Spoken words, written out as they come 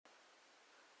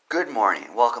Good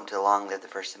morning. Welcome to the Long Live the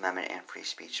First Amendment and Free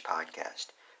Speech podcast.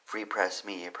 Free Press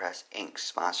Media Press, Inc.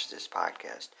 sponsors this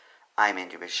podcast. I'm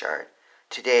Andrew Bouchard.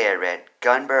 Today I read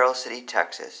Gun Barrel City,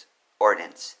 Texas,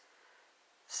 Ordinance,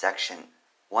 Section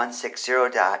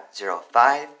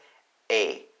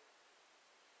 160.05a,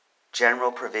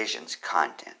 General Provisions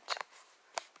Content.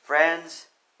 Friends,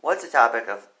 what's the topic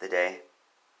of the day?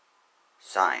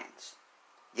 Signs.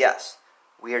 Yes,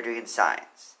 we are doing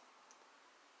signs.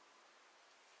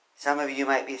 Some of you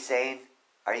might be saying,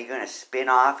 are you going to spin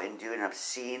off and do an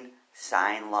obscene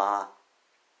sign law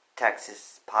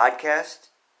Texas podcast?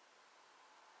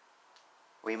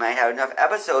 We might have enough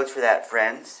episodes for that,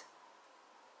 friends.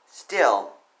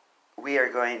 Still, we are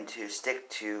going to stick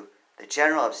to the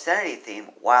general obscenity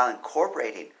theme while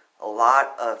incorporating a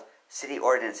lot of city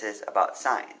ordinances about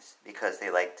signs, because they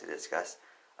like to discuss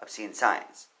obscene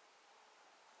signs.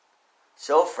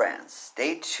 So, friends,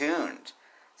 stay tuned.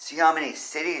 See how many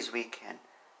cities we can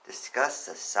discuss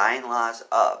the sign laws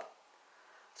of.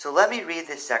 So let me read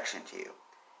this section to you.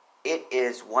 It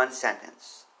is one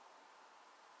sentence.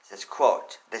 It says,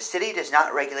 quote, "The city does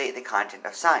not regulate the content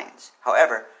of signs.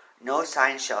 However, no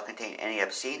sign shall contain any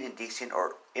obscene, indecent,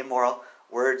 or immoral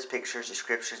words, pictures,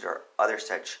 descriptions, or other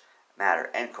such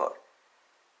matter," end quote.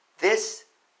 This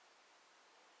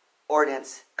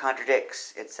ordinance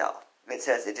contradicts itself. It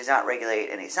says it does not regulate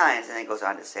any signs, and then it goes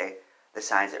on to say the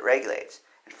signs it regulates.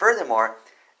 And furthermore,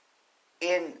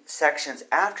 in sections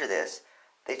after this,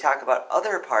 they talk about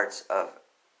other parts of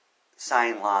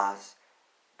sign laws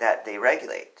that they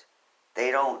regulate.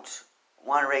 They don't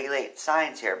want to regulate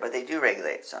signs here, but they do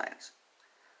regulate signs.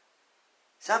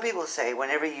 Some people say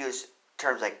whenever you use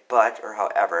terms like but or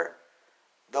however,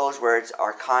 those words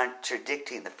are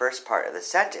contradicting the first part of the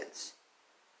sentence.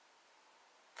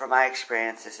 From my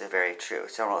experience, this is very true.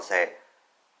 Someone will say,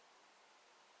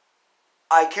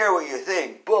 "I care what you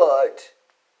think, but..."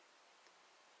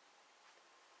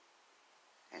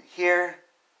 And here,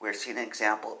 we're seeing an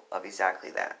example of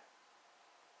exactly that.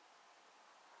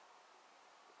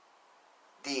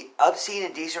 The obscene,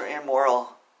 indecent, or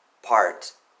immoral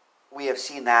part, we have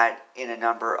seen that in a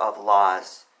number of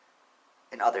laws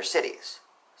in other cities.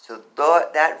 So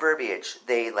that verbiage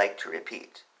they like to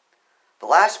repeat. The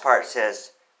last part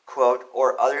says, quote,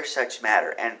 "or other such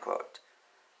matter," end quote.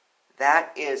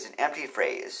 That is an empty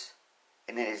phrase,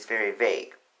 and it is very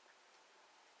vague.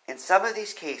 In some of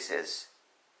these cases,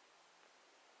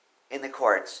 in the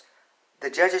courts, the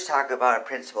judges talk about a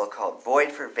principle called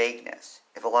void for vagueness.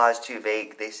 If a law is too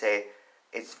vague, they say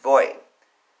it's void.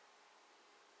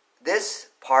 This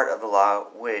part of the law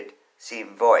would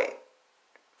seem void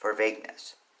for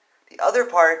vagueness. The other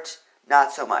part,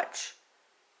 not so much,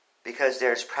 because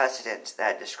there's precedent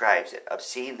that describes it.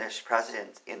 Obscene, there's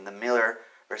precedent in the Miller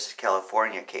versus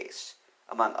California case,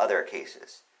 among other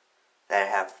cases that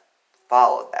have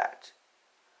followed that.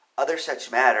 Other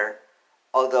such matter,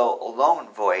 although alone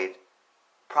void,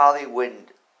 probably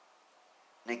wouldn't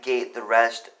negate the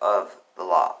rest of the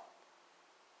law.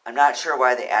 I'm not sure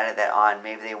why they added that on.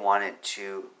 Maybe they wanted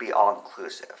to be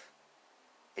all-inclusive.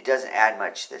 It doesn't add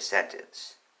much to this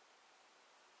sentence.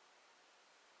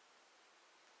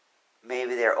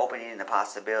 Maybe they're opening the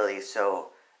possibility,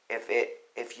 so if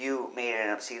you made an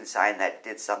obscene sign that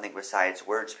did something besides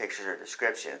words, pictures, or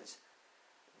descriptions,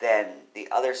 then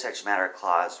the other such matter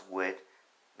clause would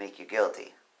make you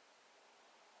guilty.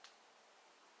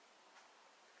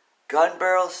 Gun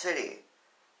Barrel City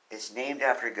is named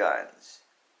after guns,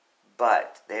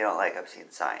 but they don't like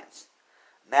obscene signs.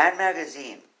 Mad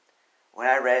Magazine, when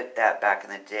I read that back in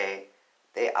the day,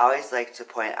 they always like to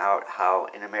point out how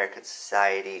in American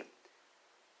society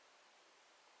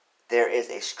there is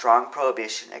a strong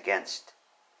prohibition against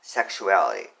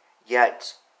sexuality,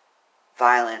 yet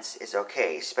violence is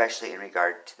okay, especially in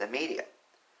regard to the media.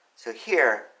 So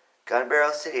here, Gun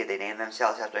Barrel City, they name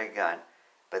themselves after a gun,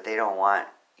 but they don't want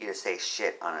you to say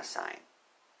shit on a sign.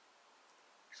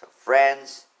 So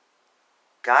friends,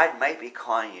 God might be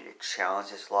calling you to challenge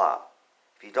this law.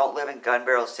 If you don't live in Gun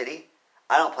Barrel City,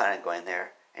 I don't plan on going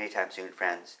there anytime soon,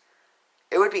 friends.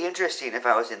 It would be interesting if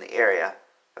I was in the area.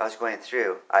 If I was going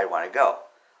through, I'd want to go.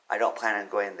 I don't plan on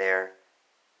going there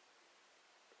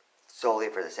solely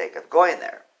for the sake of going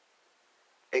there.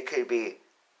 It could be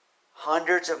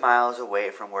hundreds of miles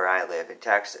away from where I live in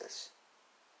Texas.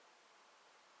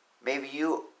 Maybe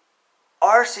you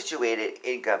are situated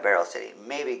in Gun Barrel City.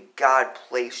 Maybe God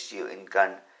placed you in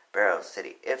Gun Barrel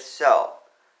City. If so,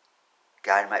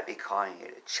 God might be calling you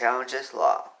to challenge this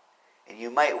law. And you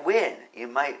might win. You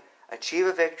might achieve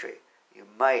a victory. You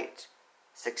might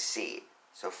succeed.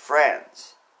 So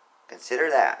friends, consider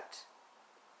that.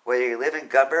 Whether you live in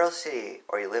Gun Barrel City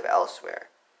or you live elsewhere,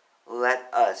 let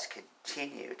us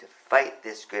continue to fight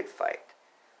this good fight.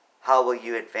 How will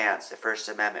you advance the First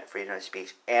Amendment, freedom of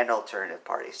speech, and alternative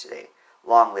parties today?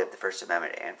 Long live the First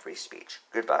Amendment and free speech.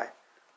 Goodbye.